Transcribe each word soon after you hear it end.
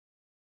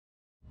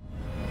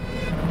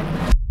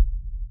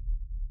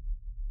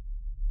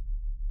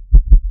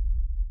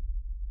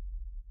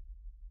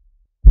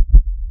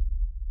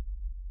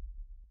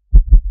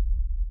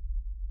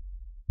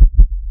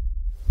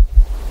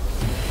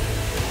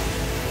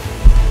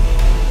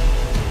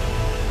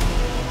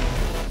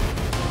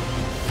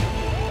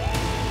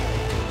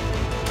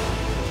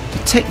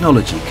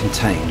Technology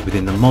contained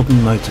within the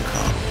modern motor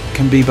car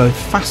can be both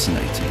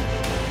fascinating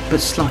but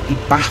slightly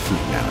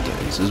baffling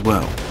nowadays as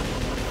well.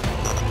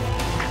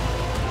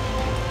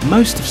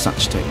 Most of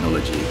such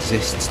technology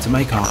exists to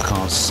make our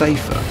cars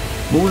safer,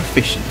 more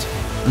efficient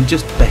and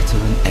just better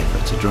than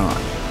ever to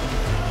drive.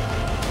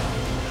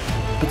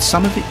 But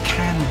some of it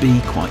can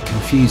be quite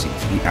confusing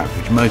for the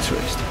average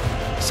motorist,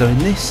 so in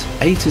this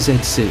A to Z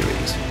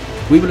series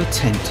we will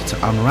attempt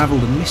to unravel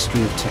the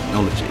mystery of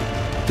technology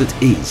that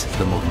is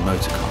the modern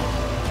motor car.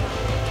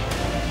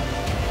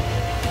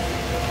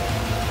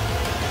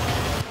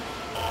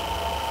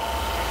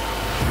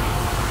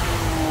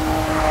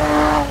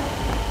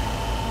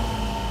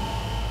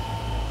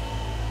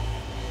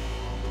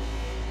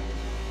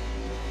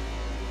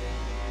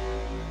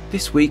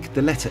 This week,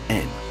 the letter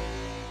M.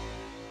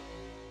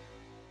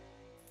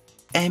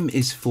 M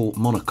is for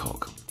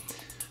monocoque.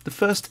 The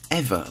first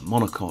ever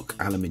monocoque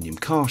aluminium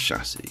car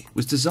chassis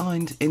was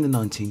designed in the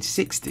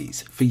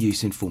 1960s for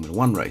use in Formula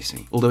 1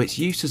 racing, although its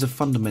use as a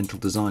fundamental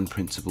design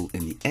principle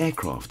in the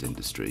aircraft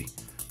industry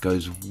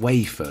goes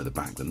way further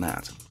back than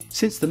that.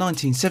 Since the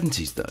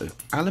 1970s though,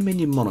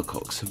 aluminium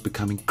monocoques have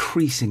become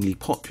increasingly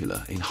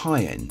popular in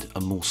high-end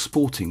and more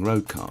sporting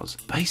road cars,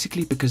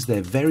 basically because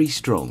they're very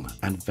strong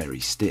and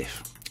very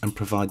stiff, and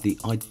provide the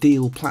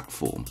ideal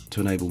platform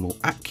to enable more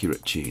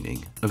accurate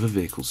tuning of a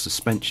vehicle's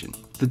suspension.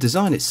 The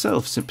design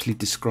itself simply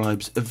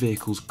describes a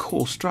vehicle's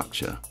core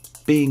structure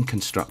being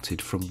constructed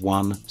from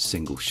one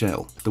single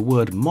shell. The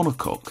word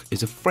monocoque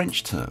is a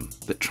French term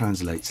that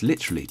translates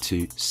literally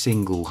to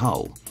single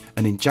hull,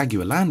 and in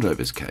Jaguar Land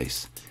Rover's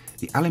case,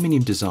 the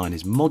aluminium design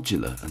is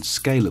modular and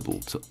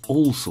scalable to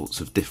all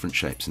sorts of different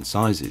shapes and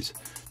sizes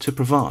to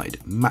provide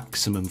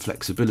maximum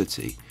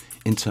flexibility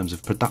in terms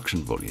of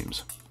production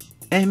volumes.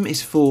 M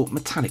is for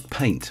metallic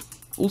paint.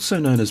 Also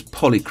known as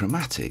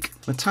polychromatic,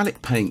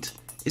 metallic paint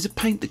is a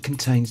paint that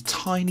contains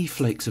tiny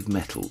flakes of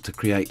metal to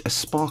create a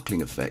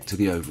sparkling effect to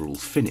the overall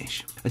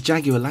finish. At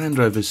Jaguar Land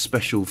Rover's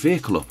Special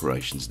Vehicle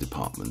Operations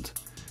Department,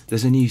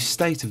 there's a new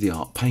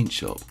state-of-the-art paint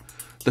shop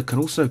that can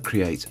also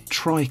create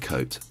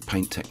tri-coat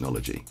paint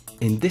technology.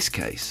 In this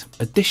case,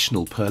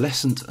 additional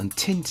pearlescent and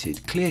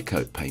tinted clear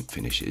coat paint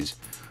finishes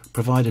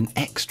provide an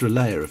extra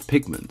layer of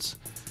pigments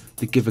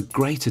that give a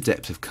greater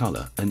depth of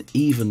colour and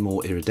even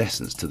more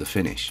iridescence to the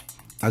finish,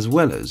 as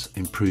well as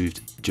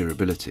improved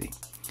durability.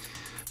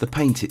 The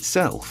paint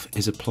itself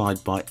is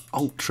applied by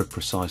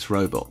ultra-precise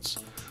robots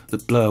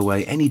that blow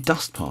away any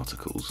dust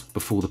particles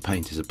before the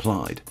paint is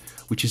applied,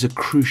 which is a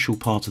crucial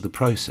part of the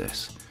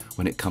process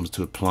when it comes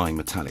to applying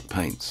metallic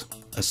paints.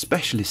 A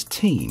specialist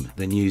team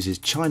then uses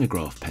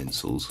Chinograph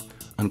pencils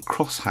and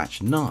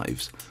crosshatch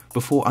knives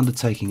before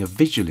undertaking a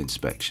visual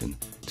inspection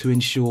to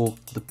ensure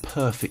the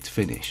perfect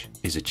finish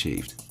is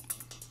achieved.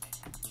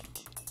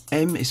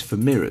 M is for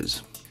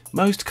mirrors.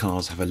 Most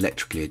cars have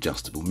electrically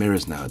adjustable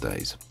mirrors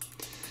nowadays,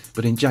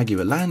 but in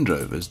Jaguar Land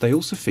Rovers they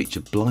also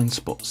feature blind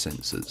spot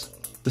sensors.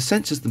 The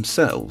sensors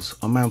themselves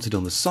are mounted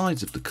on the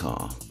sides of the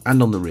car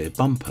and on the rear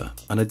bumper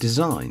and are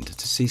designed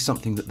to see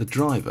something that the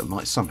driver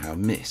might somehow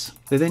miss.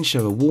 They then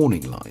show a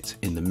warning light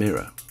in the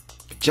mirror.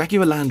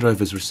 Jaguar Land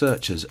Rover's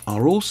researchers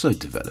are also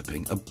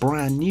developing a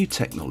brand new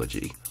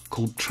technology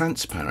called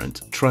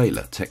transparent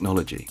trailer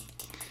technology.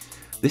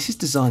 This is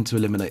designed to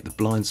eliminate the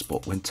blind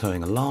spot when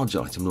towing a large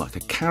item like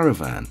a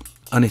caravan,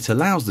 and it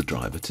allows the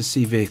driver to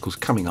see vehicles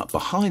coming up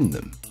behind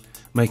them,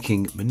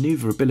 making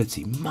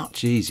manoeuvrability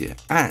much easier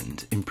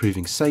and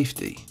improving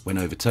safety when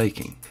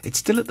overtaking. It's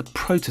still at the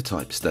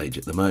prototype stage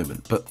at the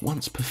moment, but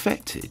once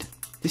perfected,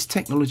 this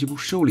technology will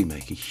surely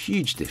make a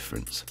huge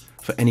difference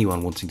for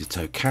anyone wanting to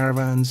tow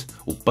caravans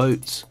or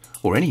boats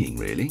or anything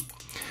really.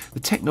 The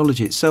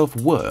technology itself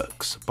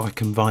works by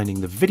combining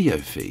the video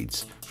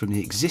feeds from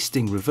the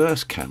existing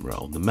reverse camera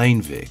on the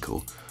main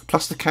vehicle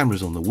plus the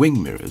cameras on the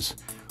wing mirrors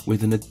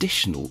with an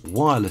additional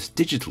wireless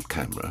digital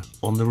camera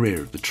on the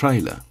rear of the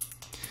trailer.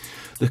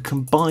 The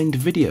combined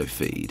video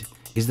feed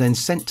is then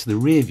sent to the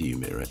rear view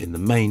mirror in the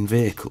main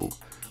vehicle,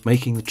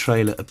 making the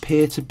trailer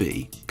appear to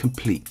be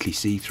completely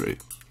see-through.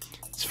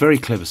 It's very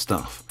clever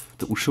stuff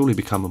that will surely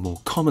become a more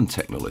common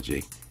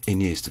technology in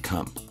years to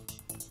come.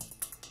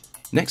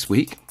 Next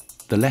week,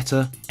 the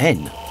letter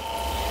N.